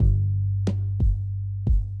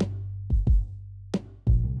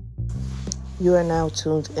You are now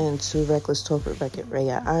tuned into Reckless Talk with Wreck-It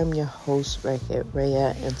Raya. I'm your host, Wreck-It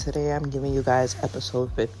Raya, and today I'm giving you guys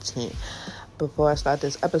episode 15. Before I start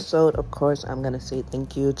this episode, of course, I'm going to say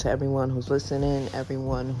thank you to everyone who's listening,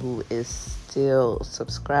 everyone who is still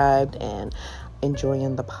subscribed and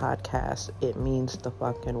enjoying the podcast. It means the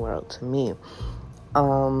fucking world to me.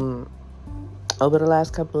 Over the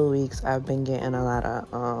last couple of weeks, I've been getting a lot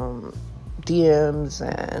of DMs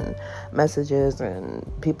and messages and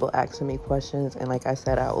people asking me questions, and like I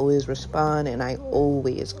said, I always respond, and I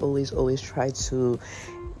always try to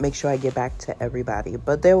make sure I get back to everybody.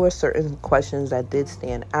 But there were certain questions that did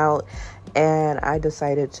stand out, and I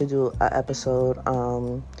decided to do an episode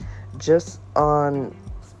just on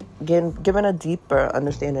giving a deeper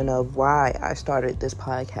understanding of why I started this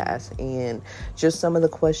podcast and just some of the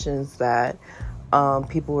questions that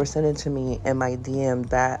people were sending to me in my DM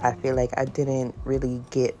that I feel like I didn't really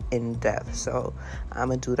get in depth. So I'm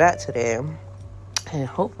gonna do that today, and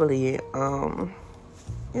hopefully,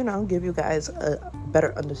 give you guys a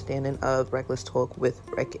better understanding of Reckless Talk with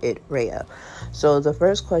Wreck-It Raya. So the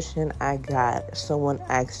first question I got, someone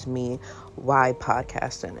asked me, why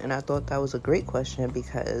podcasting? And I thought that was a great question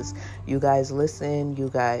because you guys listen, you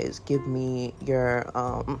guys give me your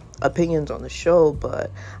opinions on the show, but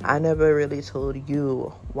I never really told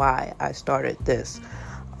you why I started this.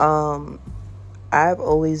 I've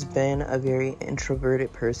always been a very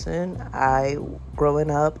introverted person.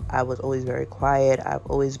 Growing up, I was always very quiet. I've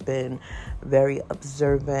always been very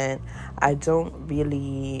observant. I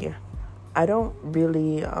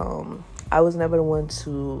was never the one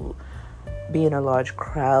to be in a large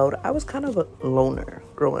crowd. I was kind of a loner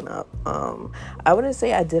growing up. I wouldn't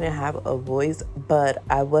say I didn't have a voice, but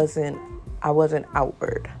I wasn't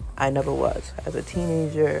outward. I never was. As a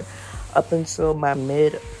teenager, up until my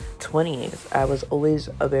mid-20s, I was always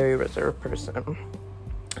a very reserved person.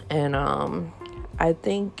 And I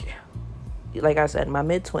think, like I said, my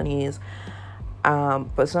mid-20s,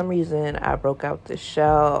 for some reason, I broke out the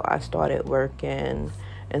shell. I started working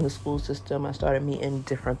in the school system. I started meeting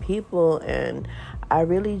different people, and I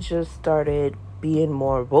really just started being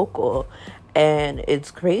more vocal. And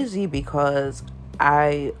it's crazy because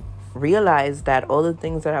I realized that all the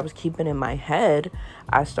things that I was keeping in my head,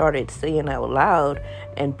 I started saying out loud,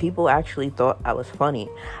 and people actually thought I was funny.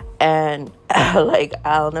 And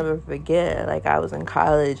I'll never forget, I was in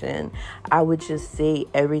college and I would just say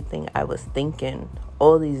everything I was thinking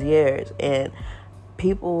all these years, and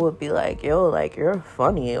people would be like, yo, you're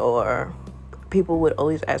funny. Or people would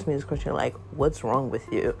always ask me this question, what's wrong with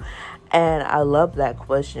you? And I love that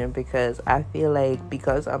question because I feel like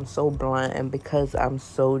because I'm so blunt and because I'm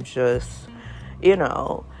so just,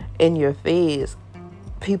 in your face,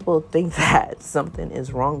 people think that something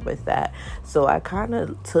is wrong with that. So I kind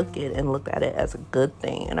of took it and looked at it as a good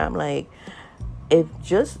thing. And I'm like, if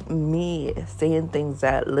just me saying things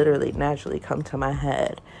that literally naturally come to my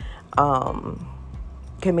head,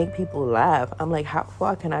 can make people laugh, I'm like, how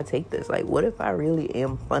far can I take this? What if I really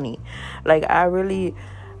am funny? I really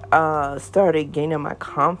started gaining my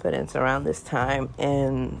confidence around this time.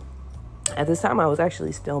 And at this time I was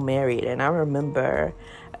actually still married, and I remember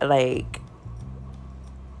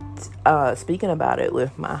speaking about it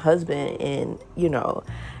with my husband, and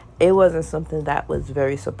it wasn't something that was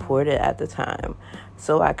very supported at the time.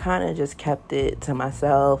 So I kind of just kept it to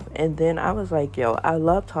myself. And then I was like, yo, I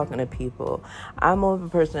love talking to people. I'm more of a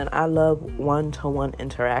person, I love one-to-one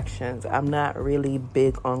interactions. I'm not really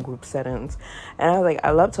big on group settings. And I was like,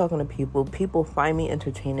 I love talking to people. People find me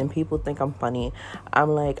entertaining. People think I'm funny. I'm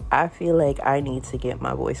like, I feel like I need to get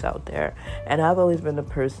my voice out there. And I've always been a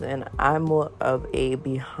person, I'm more of a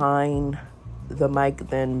behind the mic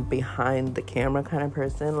than behind the camera kind of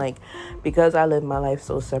person. Because I live my life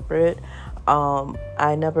so separate,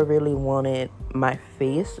 I never really wanted my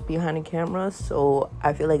face behind the camera. So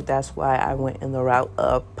I feel like that's why I went in the route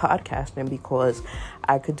of podcasting, because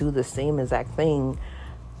I could do the same exact thing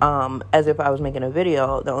as if I was making a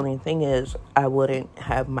video. The only thing is I wouldn't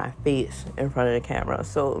have my face in front of the camera.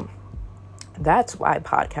 So that's why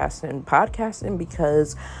podcasting,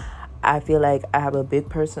 because I feel like I have a big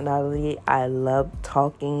personality. I love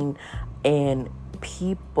talking, and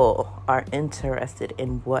people are interested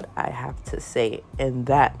in what I have to say, and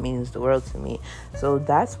that means the world to me. So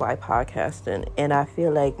that's why podcasting. And I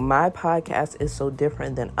feel like my podcast is so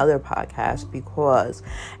different than other podcasts because,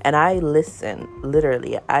 and I listen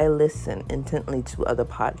intently to other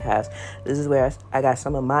podcasts. This is where I got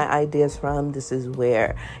some of my ideas from. This is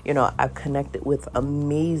where, I've connected with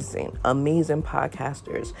amazing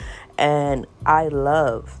podcasters. And I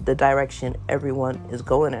love the direction everyone is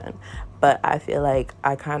going in. But I feel like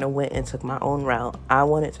I kind of went and took my own route. I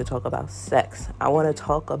wanted to talk about sex. I want to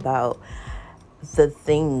talk about the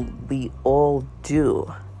thing we all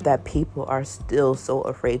do that people are still so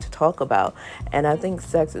afraid to talk about. And I think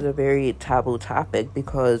sex is a very taboo topic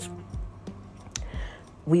because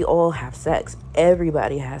we all have sex.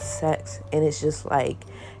 Everybody has sex. And it's just like,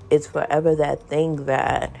 it's forever that thing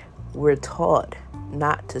that we're taught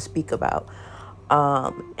not to speak about.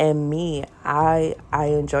 And me, I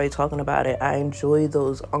enjoy talking about it. I enjoy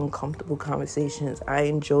those uncomfortable conversations. I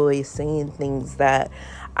enjoy saying things that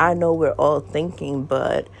I know we're all thinking,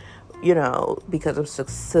 but, you know, because of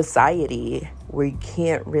society, we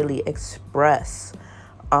can't really express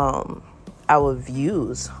our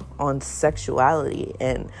views on sexuality.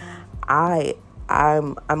 And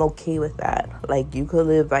I'm okay with that. Like, you could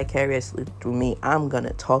live vicariously through me. I'm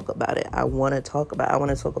gonna talk about it. I want to talk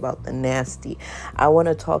about the nasty. I want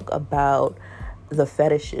to talk about the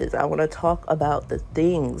fetishes. I want to talk about the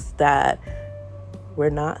things that we're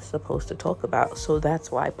not supposed to talk about. So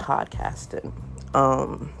that's why podcasting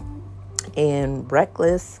and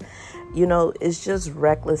reckless, you know, it's just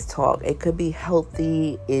reckless talk. It could be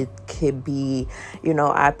healthy. It could be, you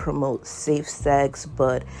know, I promote safe sex,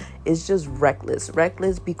 but it's just reckless.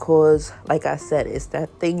 Reckless because, like I said, it's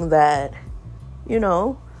that thing that, you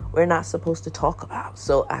know, we're not supposed to talk about.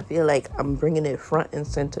 So I feel like I'm bringing it front and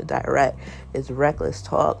center direct. It's reckless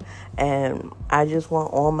talk. And I just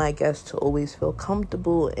want all my guests to always feel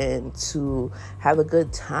comfortable and to have a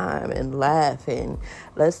good time and laugh. And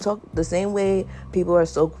let's talk the same way people are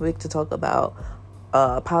so quick to talk about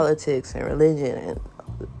politics and religion. And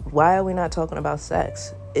why are we not talking about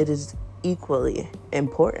sex? It is equally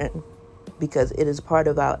important, because it is part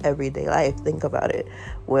of our everyday life. Think about it.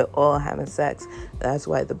 We're all having sex. That's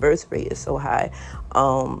why the birth rate is so high.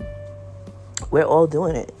 We're all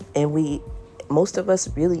doing it. And most of us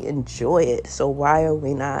really enjoy it. So why are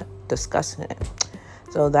we not discussing it?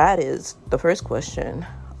 So that is the first question.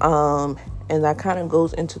 And that kind of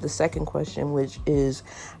goes into the second question, which is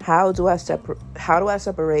how do I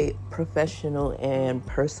separate professional and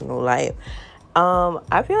personal life?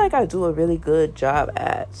 I feel like I do a really good job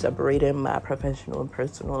at separating my professional and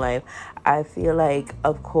personal life. I feel like,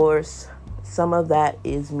 of course, some of that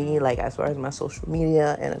is me, like as far as my social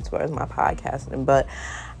media and as far as my podcasting, but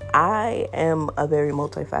I am a very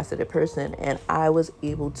multifaceted person, and I was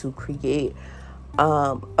able to create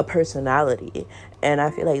a personality. And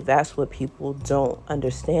I feel like that's what people don't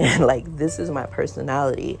understand. Like, this is my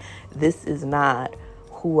personality. This is not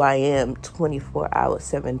who I am 24 hours,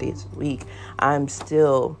 7 days a week. I'm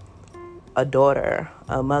still a daughter,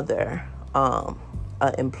 a mother, an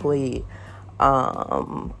employee.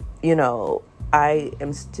 You know, I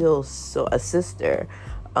am still a sister.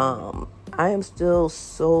 I am still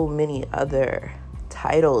so many other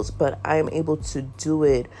titles, but I am able to do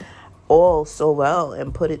it all so well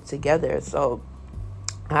and put it together. So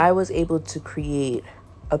I was able to create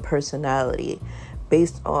a personality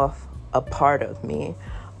based off a part of me.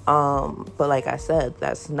 But like I said,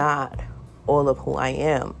 that's not all of who I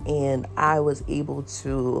am. And I was able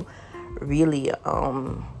to really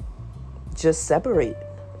just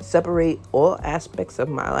separate all aspects of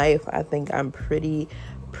my life. I think I'm pretty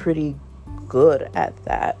good at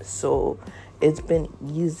that. So it's been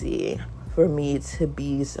easy for me to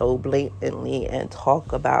be so blatantly and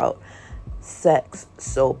talk about sex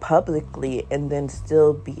so publicly, and then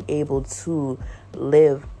still be able to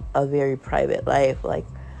live a very private life. Like,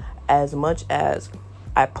 as much as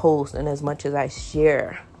I post and as much as I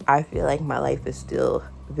share, I feel like my life is still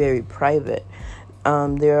very private.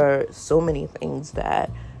 There are so many things that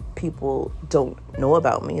people don't know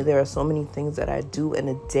about me. There are so many things that I do in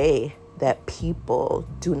a day that people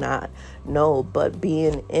do not know. But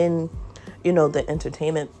being in, you know, the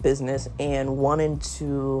entertainment business and wanting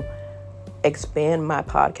to expand my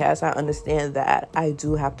podcast, I understand that I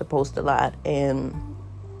do have to post a lot, and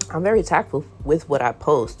I'm very tactful with what I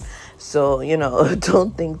post. So, you know,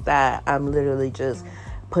 don't think that I'm literally just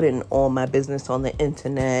putting all my business on the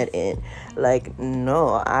internet. And like,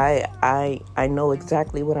 no, I know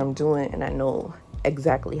exactly what I'm doing, and I know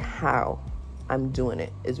exactly how I'm doing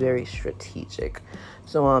it. It's very strategic.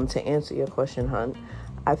 So to answer your question, hon,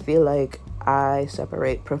 I feel like I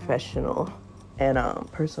separate professional and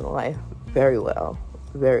personal life very well.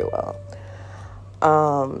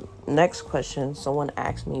 Next question. Someone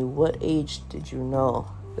asked me, what age did you know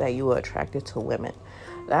that you were attracted to women?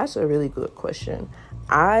 That's a really good question.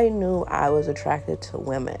 I knew I was attracted to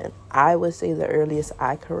women. I would say the earliest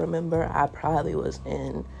I could remember, I probably was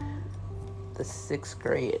in the 6th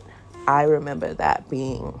grade. I remember that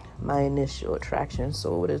being my initial attraction.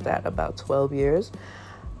 So what is that, about 12 years?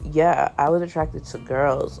 Yeah, I was attracted to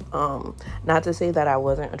girls. Not to say that I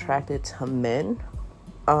wasn't attracted to men.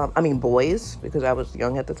 I mean boys, because I was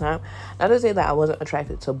young at the time. Not to say that I wasn't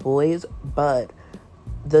attracted to boys, but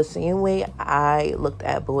the same way I looked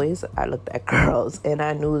at boys, I looked at girls, and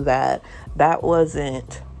I knew that that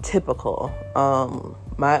wasn't typical.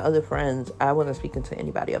 My other friends, I wasn't speaking to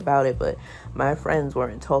anybody about it, but my friends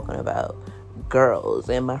weren't talking about girls,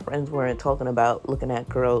 and my friends weren't talking about looking at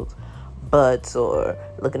girls' butts or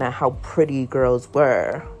looking at how pretty girls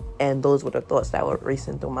were, and those were the thoughts that were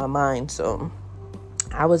racing through my mind. So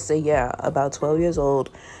I would say, yeah, about 12 years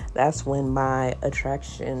old, that's when my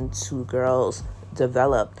attraction to girls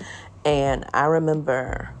developed. And I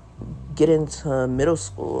remember getting to middle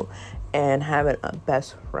school and having a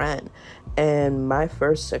best friend. And my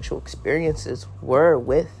first sexual experiences were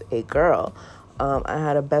with a girl. I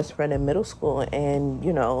had a best friend in middle school, and,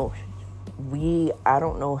 I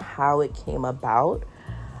don't know how it came about.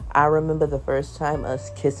 I remember the first time us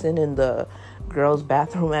kissing in the girls'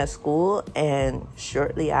 bathroom at school, and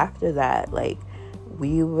shortly after that,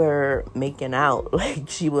 we were making out.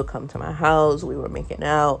 She would come to my house, we were making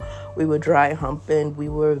out, we were dry humping, we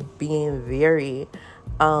were being very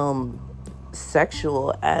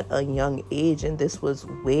sexual at a young age, and this was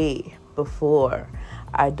way before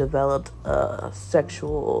I developed a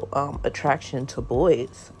sexual attraction to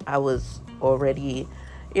boys. I was already,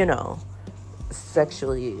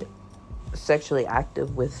 sexually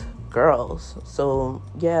active with girls. So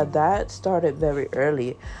yeah, that started very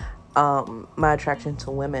early, my attraction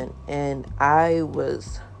to women. And I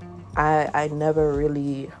never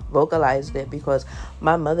really vocalized it because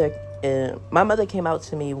my mother came out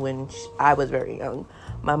to me when I was very young.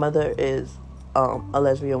 My mother is a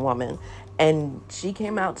lesbian woman, and she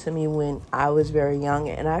came out to me when I was very young,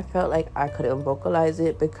 and I felt like I couldn't vocalize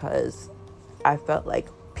it because I felt like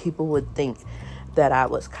people would think that I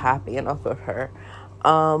was copying off of her.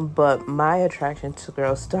 But my attraction to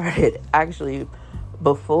girls started actually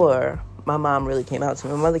before my mom really came out to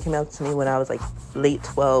me. My mother came out to me when I was late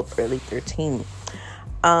 12, early 13.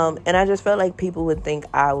 And I just felt like people would think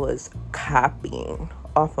I was copying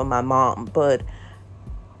off of my mom. But,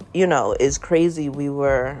 it's crazy. We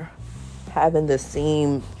were having the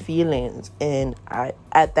same feelings, and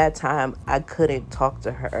at that time I couldn't talk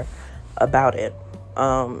to her about it.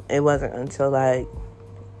 It wasn't until my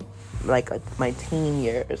teen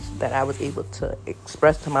years that I was able to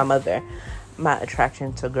express to my mother my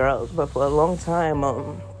attraction to girls. But for a long time,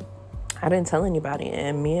 I didn't tell anybody,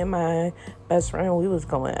 and me and my best friend, we was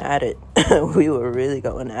going at it. We were really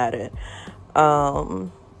going at it.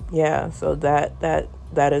 Yeah, so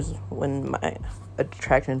that is when my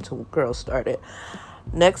attraction to girls started.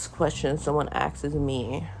 Next question, someone asks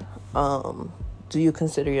me, do you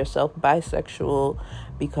consider yourself bisexual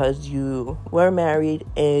because you were married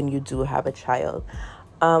and you do have a child?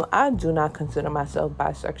 I do not consider myself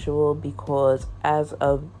bisexual because as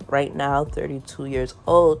of right now, 32 years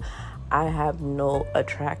old, I have no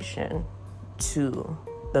attraction to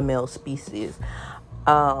the male species.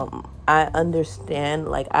 I understand,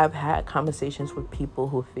 I've had conversations with people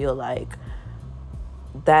who feel like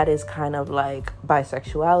that is kind of like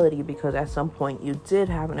bisexuality, because at some point you did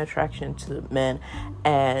have an attraction to men,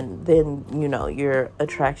 and then your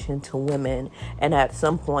attraction to women, and at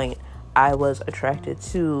some point I was attracted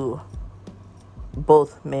to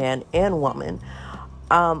both man and woman.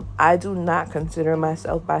 I do not consider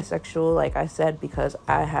myself bisexual, like I said, because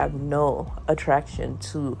I have no attraction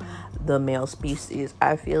to the male species.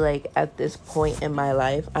 I feel like at this point in my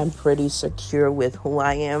life, I'm pretty secure with who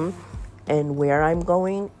I am and where I'm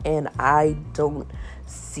going, and I don't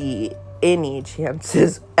see any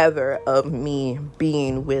chances ever of me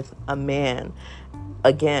being with a man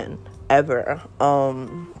again, ever.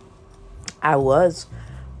 I was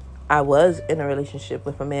in a relationship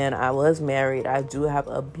with a man. I was married. I do have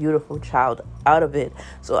a beautiful child out of it.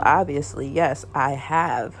 So obviously, yes, I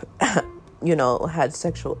have, had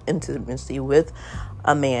sexual intimacy with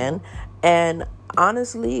a man. And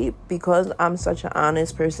honestly, because I'm such an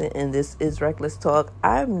honest person and this is Reckless Talk,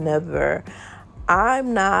 I'm not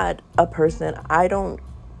a person, I don't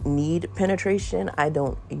need penetration. I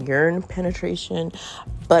don't yearn penetration,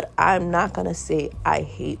 but I'm not going to say I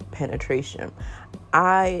hate penetration.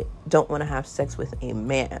 I don't want to have sex with a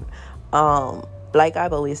man. Like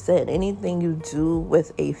I've always said, anything you do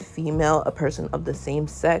with a female, a person of the same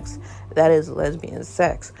sex, that is lesbian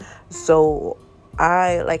sex. So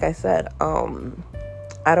like I said,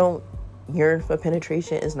 I don't yearn for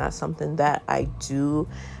penetration. It's not something that I do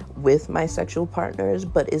with my sexual partners,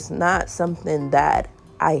 but it's not something that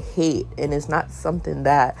I hate, and it's not something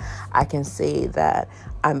that I can say that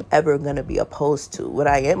I'm ever going to be opposed to. What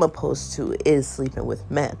I am opposed to is sleeping with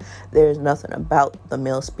men. There's nothing about the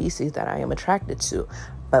male species that I am attracted to.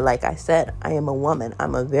 But like I said, I am a woman.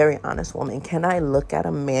 I'm a very honest woman. Can I look at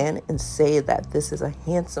a man and say that this is a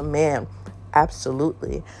handsome man?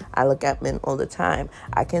 Absolutely. I look at men all the time.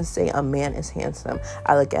 I can say a man is handsome.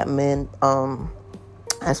 I look at men,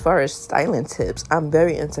 as far as styling tips, I'm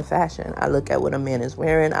very into fashion. I look at what a man is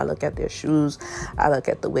wearing. I look at their shoes. I look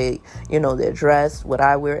at the way, they're dressed. Would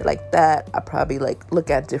I wear it like that? I probably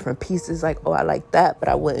look at different pieces like, oh, I like that, but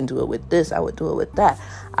I wouldn't do it with this. I would do it with that.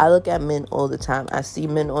 I look at men all the time. I see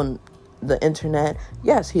men on the internet.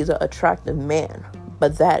 Yes, he's an attractive man,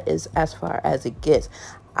 but that is as far as it gets.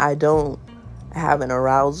 I don't have an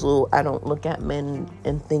arousal. I don't look at men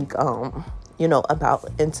and think, about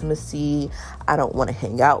intimacy. I don't want to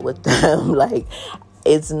hang out with them. I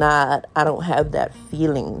don't have that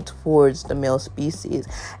feeling towards the male species.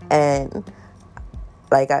 And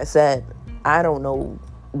like I said, I don't know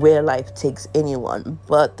where life takes anyone,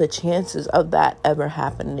 but the chances of that ever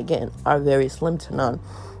happening again are very slim to none.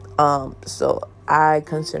 So I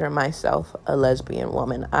consider myself a lesbian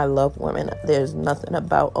woman. I love women. There's nothing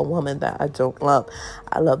about a woman that I don't love.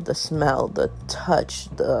 I love the smell, the touch,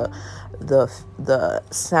 the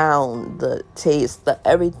sound, the taste, the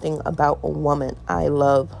everything about a woman. I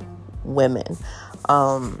love women.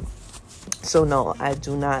 So no, I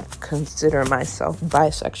do not consider myself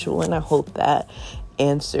bisexual, and I hope that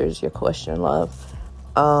answers your question, love.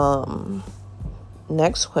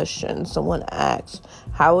 Next question, someone asks,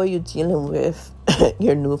 how are you dealing with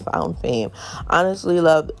your newfound fame? Honestly,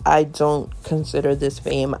 love, I don't consider this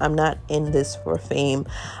fame. I'm not in this for fame.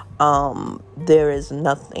 There is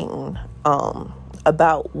nothing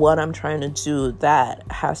about what I'm trying to do that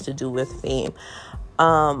has to do with fame.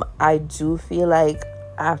 I do feel like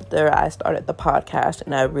after I started the podcast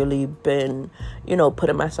and I've really been,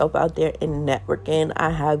 putting myself out there in networking,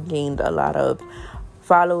 I have gained a lot of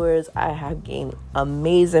followers. I have gained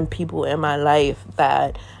amazing people in my life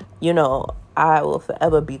that, I will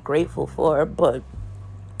forever be grateful for, but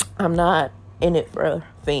I'm not in it for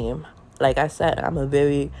fame. Like I said, I'm a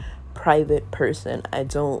very private person. I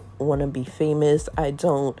don't want to be famous. I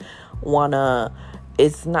don't want to,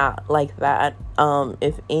 it's not like that.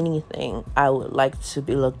 If anything, I would like to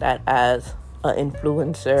be looked at as an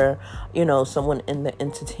influencer, someone in the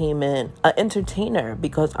entertainment, an entertainer,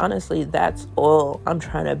 because honestly, that's all I'm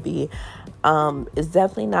trying to be. It's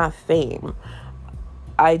definitely not fame.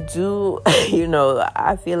 I do,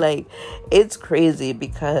 I feel like it's crazy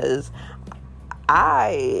because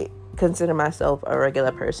I consider myself a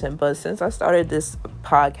regular person, but since I started this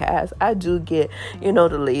podcast, I do get, the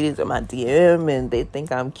ladies in my DM and they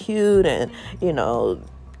think I'm cute, and,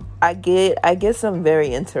 I get some very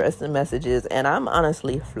interesting messages, and I'm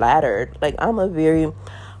honestly flattered. Like, I'm a very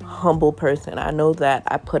humble person. I know that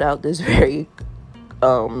I put out this very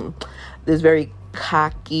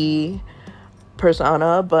cocky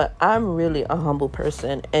persona, but I'm really a humble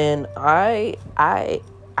person, and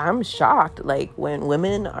I'm shocked, like, when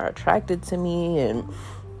women are attracted to me and,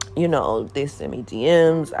 they send me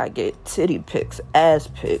DMs, I get titty pics, ass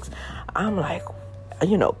pics. I'm like,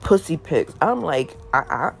 pussy pics. I'm like,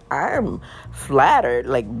 I'm flattered.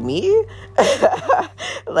 Like me,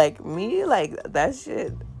 like that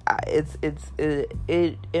shit.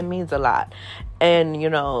 It means a lot, and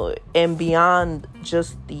and beyond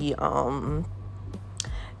just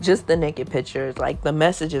the naked pictures, like the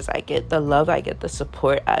messages I get, the love I get, the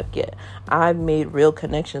support I get. I've made real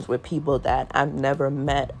connections with people that I've never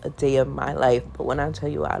met a day of my life. But when I tell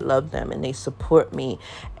you I love them and they support me,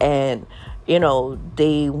 and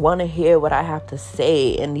they want to hear what I have to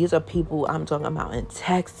say. And these are people I'm talking about in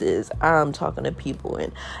Texas. I'm talking to people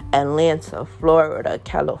in Atlanta, Florida,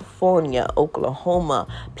 California, Oklahoma,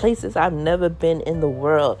 places I've never been in the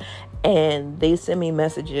world. And they send me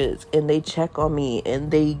messages and they check on me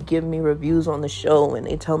and they give me reviews on the show and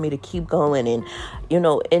they tell me to keep going. And,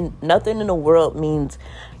 and nothing in the world means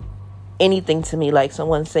anything to me like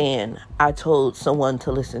someone saying, I told someone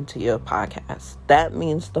to listen to your podcast. That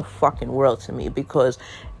means the fucking world to me, because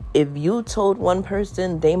if you told one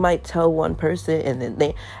person, they might tell one person,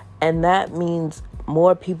 and that means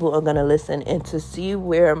more people are going to listen. And to see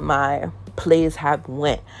where my plays have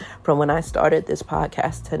went from when I started this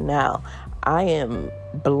podcast to now, I am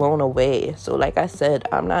blown away. So like I said,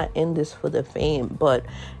 I'm not in this for the fame, but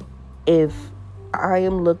if I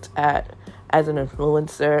am looked at as an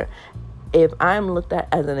influencer, if I'm looked at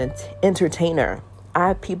as an entertainer, I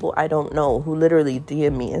have people I don't know who literally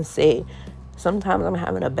DM me and say, sometimes I'm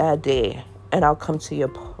having a bad day and I'll come to your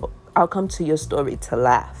I'll come to your story to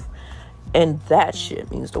laugh. And that shit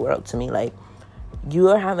means the world to me. Like, you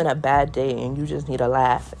are having a bad day and you just need a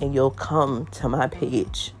laugh, and you'll come to my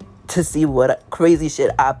page to see what crazy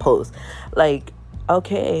shit I post. Like,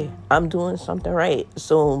 okay, I'm doing something right.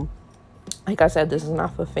 So, like I said, this is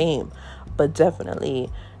not for fame, but definitely,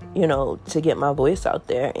 to get my voice out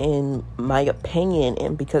there in my opinion,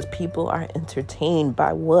 and because people are entertained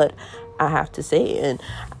by what I have to say. And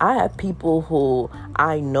I have people who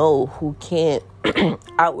I know who can't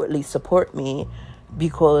outwardly support me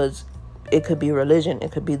because it could be religion,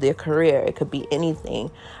 it could be their career, it could be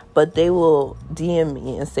anything, but they will DM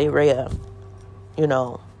me and say, Rhea,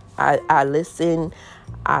 I listen,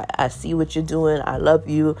 I see what you're doing, I love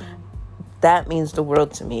you. That means the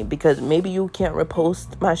world to me, because maybe you can't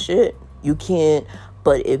repost my shit. You can't.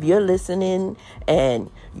 But if you're listening and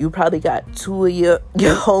you probably got two of your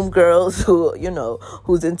homegirls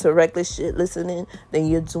who's into reckless shit listening, then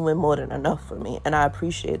you're doing more than enough for me. And I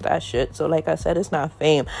appreciate that shit. So like I said, it's not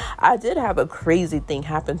fame. I did have a crazy thing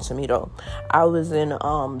happen to me though. I was in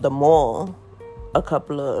the mall a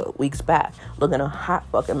couple of weeks back, looking a hot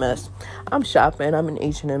fucking mess. I'm shopping. I'm in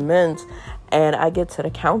H&M Men's, and I get to the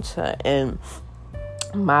counter, and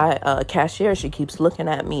my cashier, she keeps looking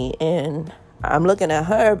at me, and I'm looking at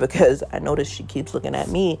her because I notice she keeps looking at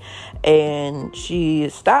me, and she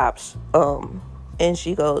stops, and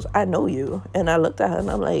she goes, I know you. And I looked at her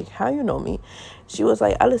and I'm like, how you know me? She was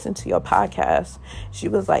like, I listened to your podcast. She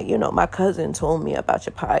was like, my cousin told me about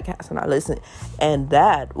your podcast and I listened. And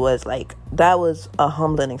that was a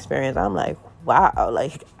humbling experience. I'm like, wow,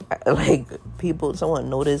 like someone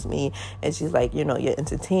noticed me, and she's like, you're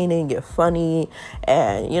entertaining, you're funny,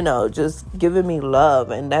 and, just giving me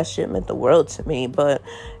love. And that shit meant the world to me. But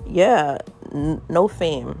yeah, no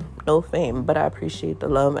fame, but I appreciate the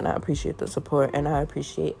love, and I appreciate the support, and I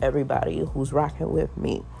appreciate everybody who's rocking with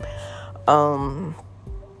me.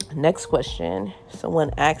 Next question.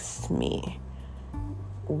 Someone asked me,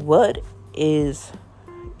 what is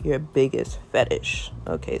your biggest fetish?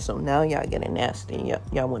 Okay, so now y'all getting nasty.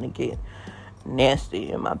 Y'all want to get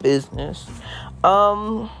nasty in my business.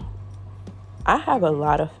 I have a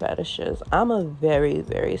lot of fetishes. I'm a very,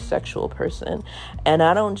 very sexual person, and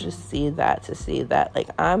I don't just see that to see that. Like,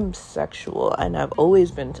 I'm sexual, and I've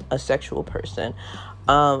always been a sexual person.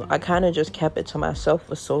 I kind of just kept it to myself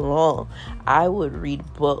for so long. I would read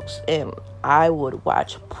books and I would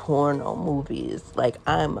watch porno movies. Like,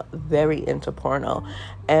 I'm very into porno,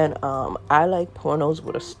 and I like pornos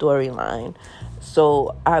with a storyline.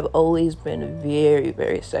 So I've always been very,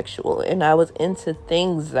 very sexual, and I was into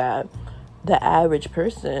things that the average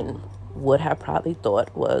person would have probably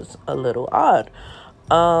thought was a little odd.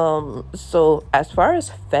 So as far as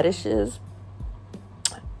fetishes,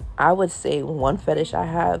 I would say one fetish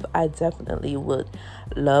I definitely would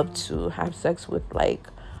love to have sex with, like,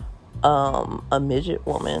 a midget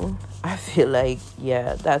woman. I feel like,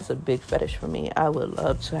 yeah, that's a big fetish for me. I would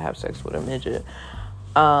love to have sex with a midget.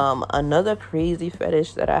 Another crazy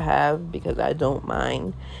fetish that I have, because I don't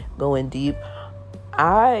mind going deep,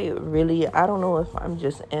 I don't know if I'm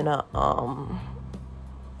just in I'm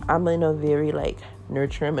in a very, like,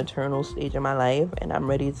 nurturing maternal stage in my life, and I'm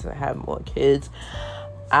ready to have more kids.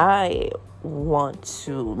 I want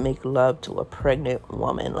to make love to a pregnant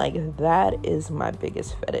woman. Like, that is my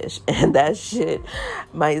biggest fetish. And that shit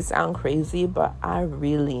might sound crazy, but I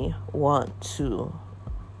really want to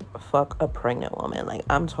fuck a pregnant woman. Like,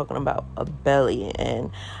 I'm talking about a belly,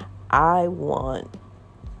 and I want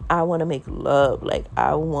to make love. Like,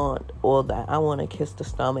 I want all that. I want to kiss the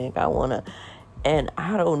stomach. And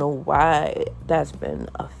I don't know why that's been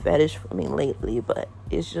a fetish for me lately, but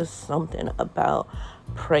it's just something about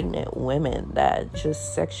pregnant women that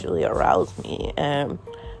just sexually arouse me. And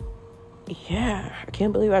yeah, I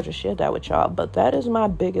can't believe I just shared that with y'all, but that is my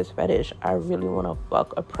biggest fetish. I really want to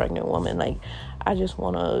fuck a pregnant woman. Like, I just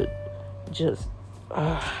want to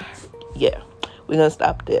yeah, we're gonna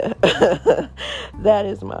stop there. that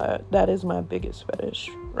is my biggest fetish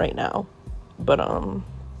right now. But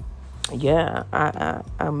yeah,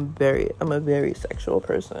 I'm a very sexual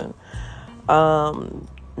person.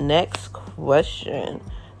 Next question.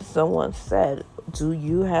 Someone said, do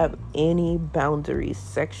you have any boundaries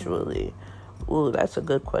sexually? Ooh, that's a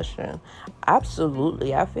good question.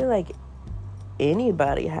 Absolutely. I feel like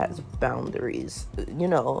anybody has boundaries,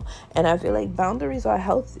 and I feel like boundaries are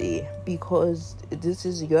healthy, because this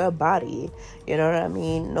is your body, you know what I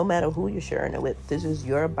mean? No matter who you're sharing it with, this is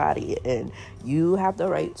your body, and you have the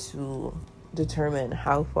right to determine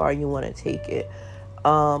how far you want to take it.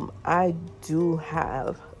 I do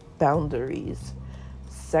have boundaries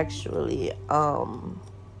sexually.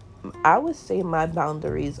 I would say my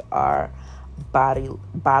boundaries are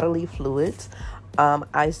bodily fluids.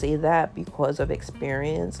 I say that because of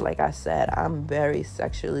experience. Like I said, I'm very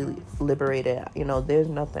sexually liberated. There's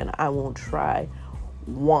nothing I won't try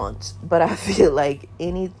once. But I feel like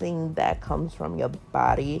anything that comes from your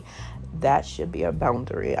body, that should be a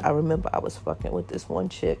boundary. I remember I was fucking with this one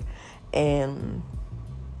chick, and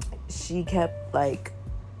she kept like,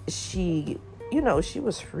 she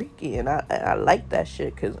was freaky, and I like that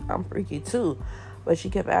shit because I'm freaky too. But she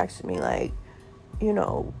kept asking me like,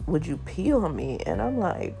 would you pee on me? And I'm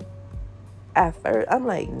like, at first, I'm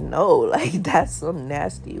like, no, like that's some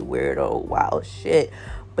nasty, weirdo, wild shit.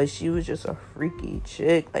 But she was just a freaky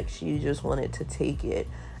chick. Like, she just wanted to take it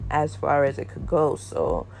as far as it could go.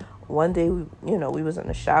 So one day, we was in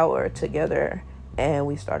the shower together, and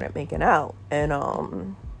we started making out.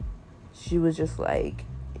 And she was just like,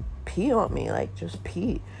 pee on me, like just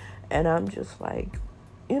pee. And I'm just like,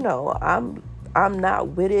 I'm not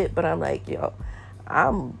with it, but I'm like, yo,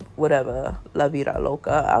 I'm whatever, la vida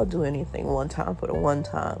loca. I'll do anything one time for the one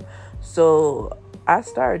time. So I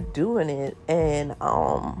started doing it, and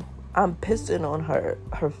I'm pissing on her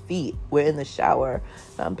feet. We're in the shower.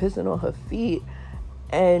 I'm pissing on her feet,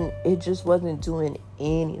 and it just wasn't doing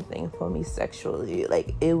anything for me sexually.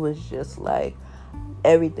 Like, it was just like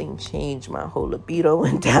everything changed. My whole libido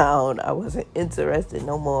went down. I wasn't interested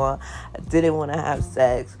no more. I didn't want to have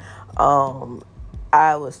sex.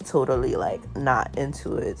 I was totally like not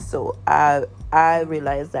into it. So I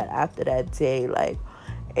realized that after that day, like,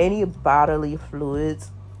 any bodily fluids,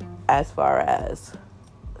 as far as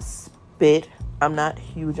spit, I'm not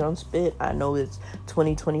huge on spit. I know it's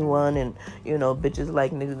 2021, and bitches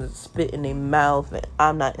like niggas spit in their mouth, and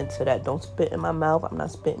I'm not into that. Don't spit in my mouth. I'm not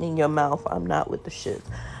spitting in your mouth. I'm not with the shit.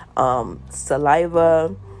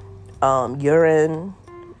 Saliva, urine,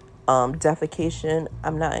 defecation,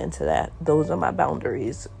 I'm not into that. Those are my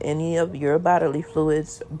boundaries. Any of your bodily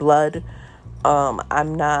fluids, blood,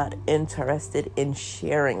 I'm not interested in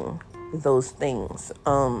sharing those things.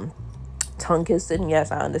 Tongue kissing,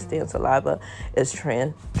 yes, I understand saliva is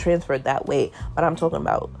transferred that way, but I'm talking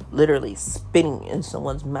about literally spitting in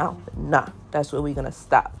someone's mouth. Nah, that's where we're gonna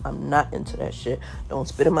stop. I'm not into that shit. Don't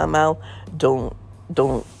spit in my mouth. Don't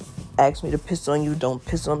ask me to piss on you. Don't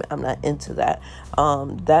piss on me. I'm not into that.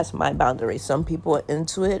 That's my boundary. Some people are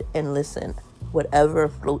into it, and listen, whatever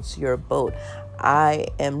floats your boat. I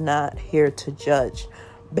am not here to judge,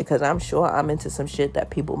 because I'm sure I'm into some shit that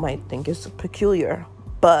people might think is peculiar,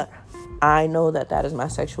 but I know that is my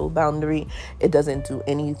sexual boundary. It doesn't do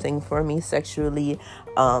anything for me sexually.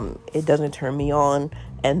 It doesn't turn me on,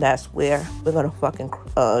 and that's where we're gonna fucking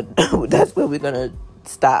that's where we're gonna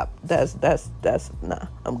stop. That's nah,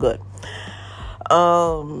 I'm good.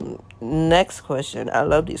 Next question. I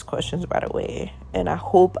love these questions, by the way, and I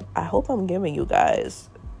hope I'm giving you guys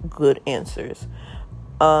good answers.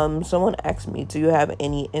 Someone asked me, do you have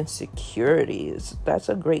any insecurities? That's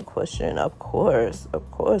a great question. Of course,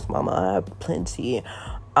 mama, I have plenty.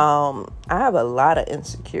 I have a lot of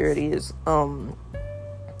insecurities.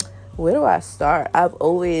 Where do I start? I've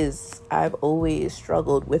always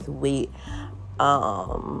struggled with weight.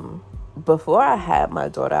 Before I had my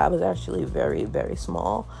daughter, I was actually very, very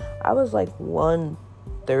small. I was like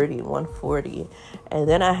 130, 140, and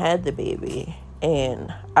then I had the baby,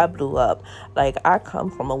 and I blew up. Like, I come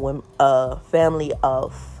from a family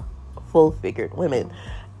of full-figured women,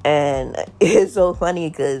 and it's so funny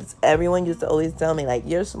because everyone used to always tell me, like,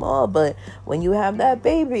 you're small, but when you have that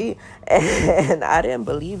baby, and I didn't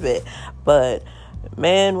believe it. But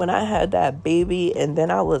man, when I had that baby, and then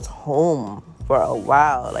I was home for a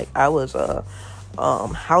while, like, I was a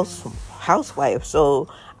housewife, so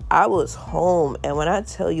I was home, and when I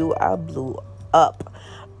tell you I blew up,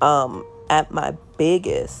 at my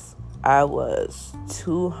biggest, I was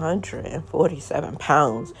 247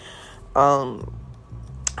 pounds.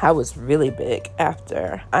 I was really big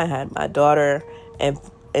after I had my daughter, and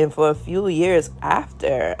for a few years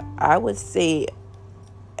after, I would say,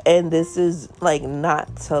 and this is like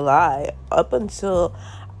not to lie, up until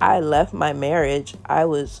I left my marriage, I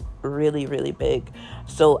was really, really big.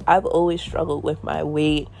 So I've always struggled with my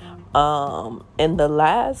weight. In the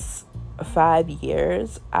last 5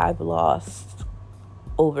 years, I've lost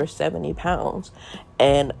over 70 pounds,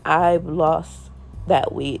 and I've lost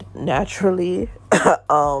that weight naturally.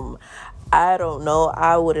 I don't know.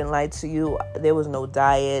 I wouldn't lie to you. There was no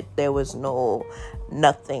diet. There was no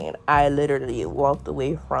nothing. I literally walked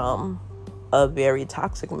away from a very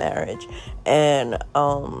toxic marriage, and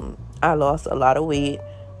I lost a lot of weight,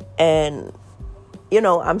 and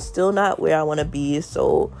I'm still not where I want to be.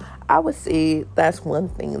 So I would say that's one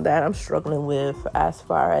thing that I'm struggling with as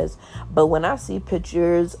far as, but when I see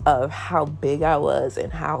pictures of how big I was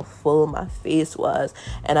and how full my face was,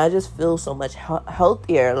 and I just feel so much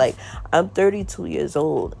healthier. Like, I'm 32 years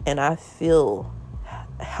old and I feel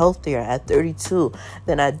healthier at 32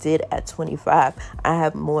 than I did at 25. I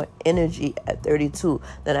have more energy at 32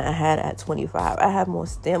 than I had at 25. I have more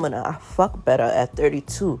stamina. I fuck better at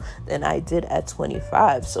 32 than I did at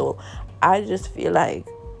 25. So I just feel like,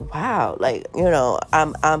 wow, like,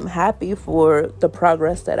 I'm happy for the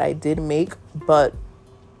progress that I did make, but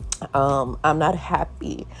I'm not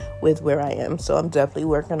happy with where I am. So I'm definitely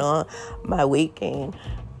working on my weight gain.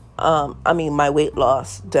 My weight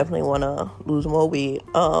loss. Definitely want to lose more weight.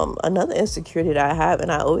 Another insecurity that I have,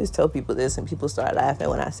 and I always tell people this, and people start laughing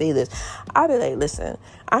when I say this. I'll be like, listen,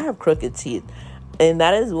 I have crooked teeth. And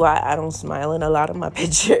that is why I don't smile in a lot of my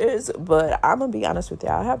pictures. But I'm going to be honest with you.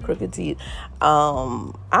 I have crooked teeth.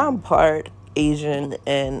 I'm part Asian,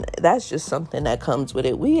 and that's just something that comes with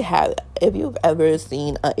it. If you've ever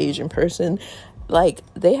seen an Asian person, like,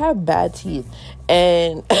 they have bad teeth.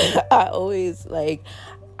 And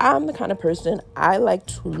I'm the kind of person, I like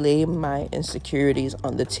to lay my insecurities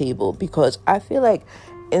on the table, because I feel like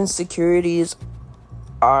insecurities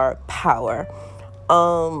are power.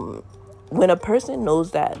 When a person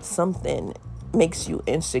knows that something makes you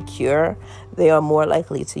insecure, they are more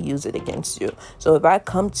likely to use it against you. So if I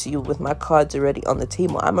come to you with my cards already on the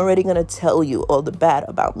table, I'm already going to tell you all the bad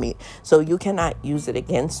about me. So you cannot use it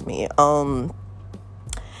against me.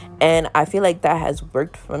 And I feel like that has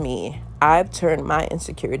worked for me. I've turned my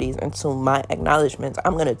insecurities into my acknowledgments.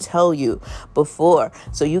 I'm going to tell you before.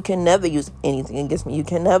 So you can never use anything against me. You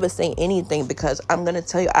can never say anything, because I'm going to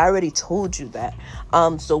tell you, I already told you that.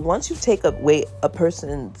 So once you take away a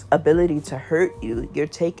person's ability to hurt you, you're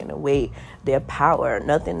taking away their power.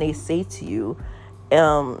 Nothing they say to you,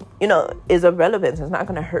 is irrelevant. It's not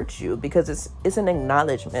going to hurt you, because it's an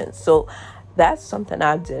acknowledgement. So that's something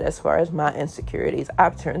I did as far as my insecurities.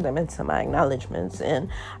 I've turned them into my acknowledgments, and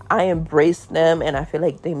I embrace them, and I feel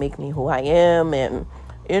like they make me who I am. And,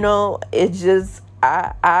 it just,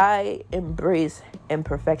 I embrace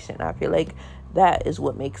imperfection. I feel like that is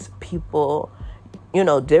what makes people,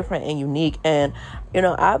 different and unique. And,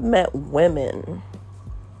 I've met women.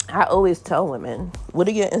 I always tell women, what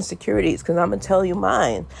are your insecurities? Because I'm going to tell you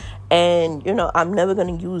mine. And, I'm never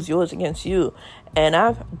going to use yours against you. And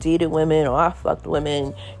I've dated women, or I fucked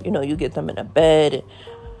women, you get them in a bed.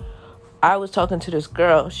 I was talking to this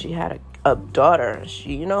girl. She had a daughter.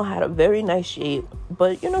 She, had a very nice shape,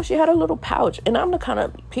 but, she had a little pouch. And I'm the kind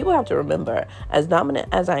of, people have to remember, as dominant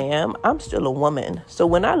as I am, I'm still a woman. So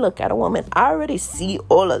when I look at a woman, I already see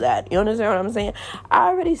all of that. You understand what I'm saying? I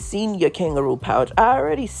already seen your kangaroo pouch. I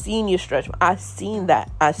already seen your stretch. I seen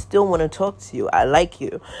that. I still want to talk to you. I like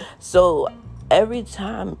you. So every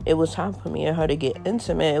time it was time for me and her to get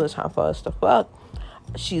intimate, it was time for us to fuck,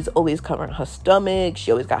 she's always covering her stomach. She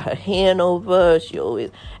always got her hand over.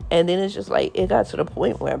 And then it's just like, it got to the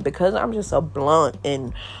point where, because I'm just a blunt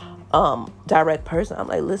and direct person, I'm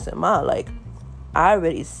like, listen, ma, like, I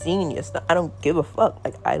already seen your stuff. I don't give a fuck.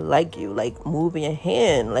 Like, I like you. Like, move your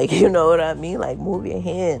hand. Like, you know what I mean? Like, move your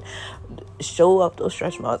hand. Show up those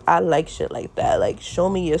stretch marks. I like shit like that. Like, show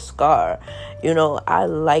me your scar. I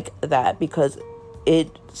like that, because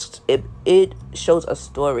it shows a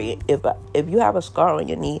story. If you have a scar on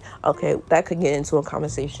your knee, okay, that could get into a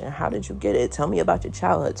conversation. How did you get it? Tell me about your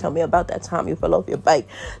childhood. Tell me about that time you fell off your bike.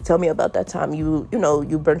 Tell me about that time you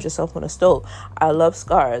burnt yourself on a stove. I love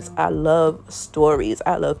scars. I love stories.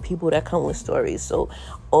 I love people that come with stories. So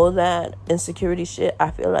all that insecurity shit,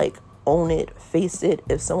 I feel like, own it, face it.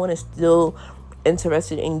 If someone is still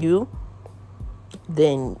interested in you,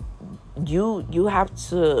 then you have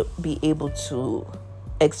to be able to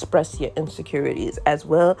express your insecurities as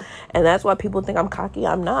well. And that's why people think I'm cocky.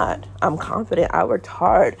 I'm not. I'm confident. I worked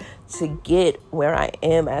hard to get where I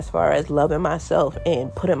am as far as loving myself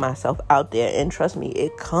and putting myself out there. And trust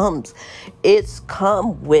me, it's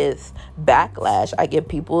come with backlash. I get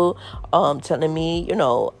people telling me,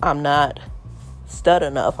 I'm not stud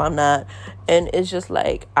enough. I'm not. And it's just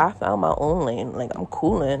like, I found my own lane. Like, I'm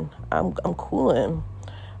cooling. I'm cooling.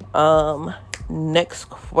 Next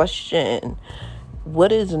question.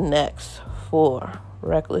 What is next for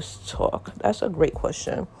Reckless Talk? That's a great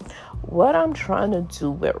question. What I'm trying to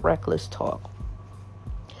do with Reckless Talk,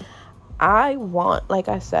 I want to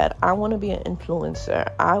be an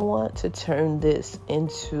influencer. I would love to turn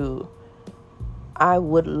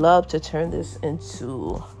this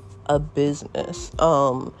into a business.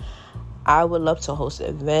 I would love to host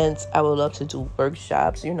events. I would love to do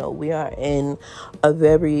workshops. We are in a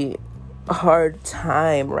very hard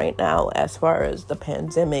time right now as far as the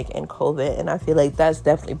pandemic and COVID, and I feel like that's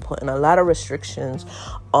definitely putting a lot of restrictions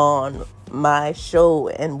on my show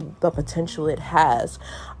and the potential it has.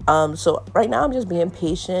 So right now I'm just being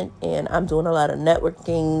patient, and I'm doing a lot of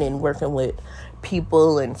networking and working with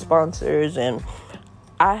people and sponsors, and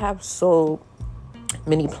I have so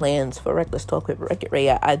many plans for Reckless Talk with Rick and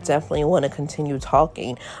Raya. I definitely want to continue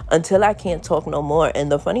talking until I can't talk no more.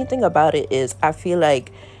 And the funny thing about it is, I feel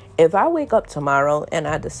like if I wake up tomorrow and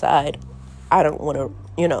I decide I don't want to,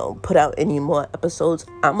 put out any more episodes,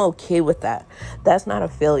 I'm okay with that. That's not a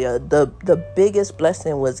failure. The biggest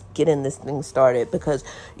blessing was getting this thing started, because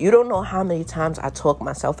you don't know how many times I talked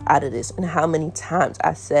myself out of this, and how many times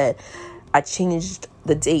I said I changed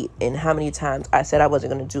the date, and how many times I said I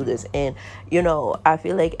wasn't going to do this. And, I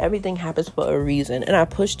feel like everything happens for a reason. And I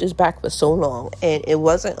pushed this back for so long. And it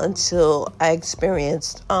wasn't until I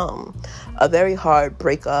experienced a very hard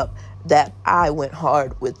breakup that I went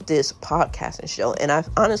hard with this podcasting show. And I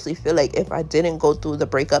honestly feel like if I didn't go through the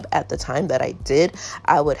breakup at the time that I did,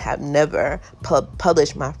 I would have never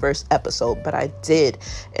published my first episode, but I did,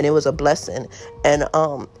 and it was a blessing. And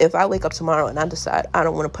if I wake up tomorrow and I decide I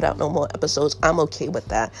don't want to put out no more episodes, I'm okay with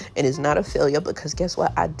that. And it's not a failure, because guess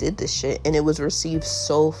what? I did this shit, and it was received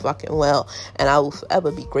so fucking well, and I will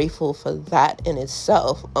forever be grateful for that in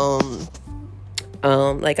itself.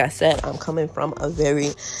 Like I said, I'm coming from a very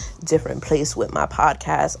different place with my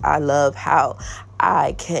podcast. I love how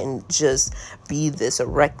I can just be this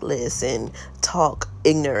reckless and talk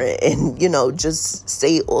ignorant and, just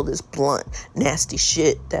say all this blunt, nasty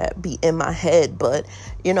shit that be in my head. But,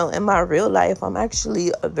 in my real life, I'm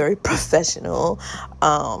actually a very professional,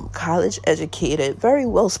 college educated, very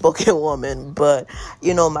well-spoken woman. But,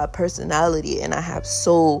 my personality, and I have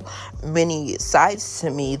so many sides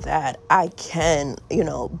to me that I can,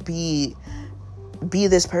 be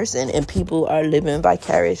this person, and people are living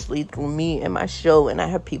vicariously through me and my show. And I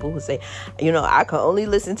have people who say, I can only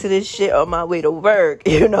listen to this shit on my way to work,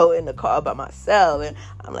 in the car by myself. And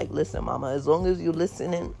I'm like, listen, mama, as long as you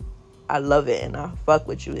listening, I love it, and I fuck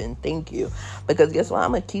with you, and thank you. Because guess what?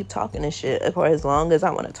 I'm gonna keep talking this shit for as long as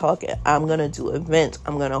I want to talk it. I'm gonna do events.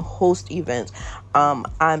 I'm gonna host events. I'm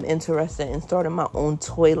interested in starting my own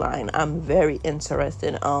toy line. I'm very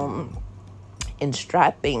interested in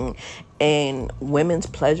strapping and women's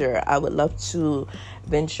pleasure. I would love to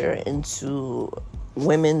venture into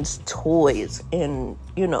women's toys, and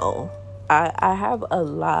I have a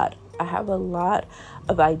lot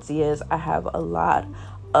of ideas. I have a lot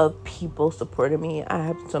of people supporting me. I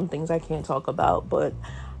have some things I can't talk about, but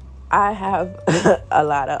I have a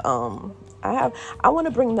lot of I want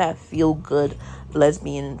to bring that feel good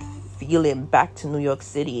lesbian feeling back to New York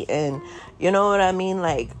City. And you know what I mean?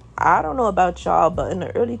 Like, I don't know about y'all, but in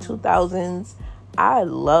the early 2000s, I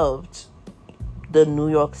loved the New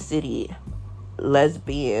York City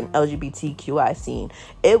lesbian LGBTQI scene.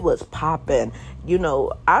 It was popping.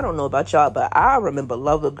 I don't know about y'all, but I remember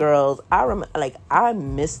Lover Girls. I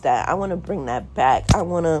miss that. I want to bring that back. I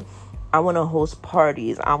want to host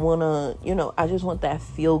parties. I want to, I just want that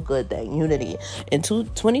feel good, that unity. In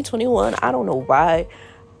 2021, I don't know why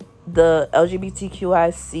the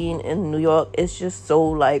LGBTQI scene in New York is just so,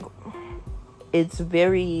 like, it's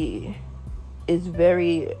very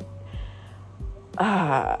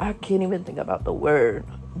I can't even think about the word,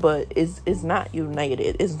 but it's not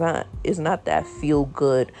united. It's not that feel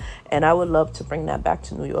good. And I would love to bring that back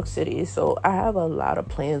to New York City. So I have a lot of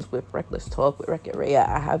plans with Reckless Talk with Rick and Raya.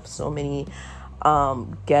 I have so many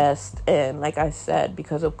guests, and like I said,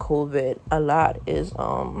 because of COVID, a lot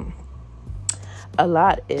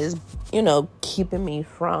is keeping me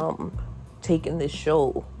from taking this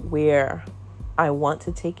show where I want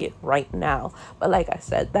to take it right now. But like I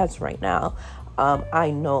said, that's right now. I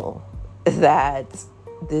know that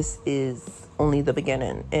this is only the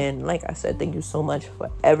beginning. And like I said, thank you so much for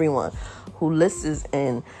everyone who listens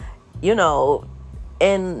and,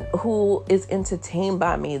 and who is entertained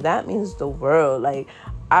by me. That means the world. Like,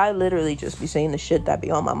 I literally just be saying the shit that be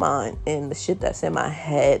on my mind and the shit that's in my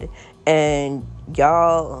head. And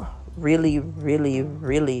y'all really, really,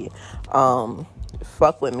 really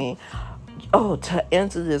fuck with me. Oh, to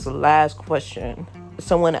answer this last question,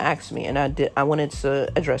 someone asked me, and I wanted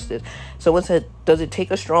to address this. Someone said, does it take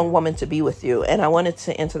a strong woman to be with you? And I wanted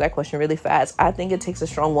to answer that question really fast. I think it takes a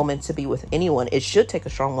strong woman to be with anyone. It should take a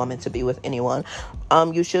strong woman to be with anyone.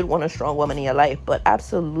 You should want a strong woman in your life, but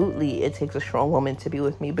absolutely it takes a strong woman to be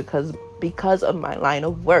with me because of my line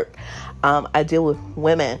of work. I deal with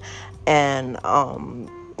women, and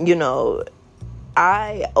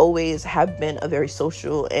I always have been a very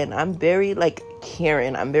social, and I'm very like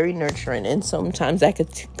caring. I'm very nurturing, and sometimes that could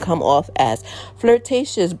come off as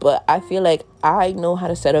flirtatious, but I feel like I know how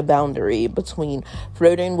to set a boundary between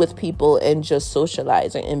flirting with people and just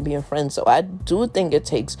socializing and being friends. So I do think it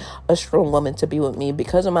takes a strong woman to be with me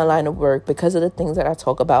because of my line of work, because of the things that I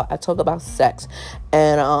talk about. I talk about sex,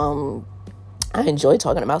 and I enjoy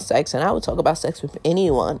talking about sex, and I would talk about sex with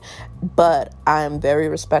anyone, but I'm very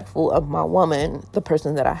respectful of my woman, the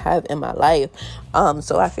person that I have in my life.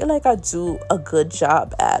 So I feel like I do a good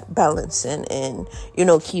job at balancing and,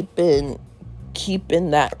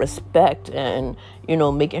 keeping that respect and,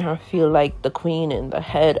 making her feel like the queen and the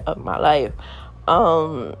head of my life.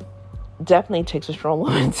 Definitely takes a strong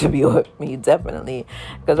woman to be with me, definitely,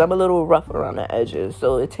 because I'm a little rough around the edges,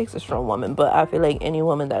 so it takes a strong woman. But I feel like any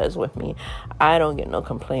woman that is with me, I don't get no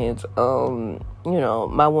complaints.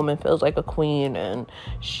 My woman feels like a queen, and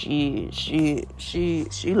she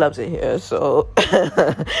loves it here. So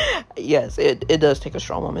yes, it does take a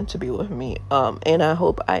strong woman to be with me. And I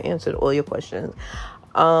hope I answered all your questions.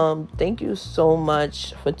 Thank you so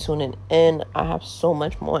much for tuning in. I have so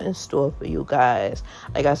much more in store for you guys.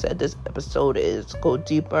 Like I said, this episode is go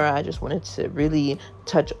deeper. I just wanted to really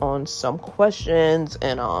touch on some questions,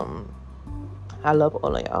 and I love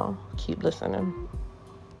all of y'all. Keep listening.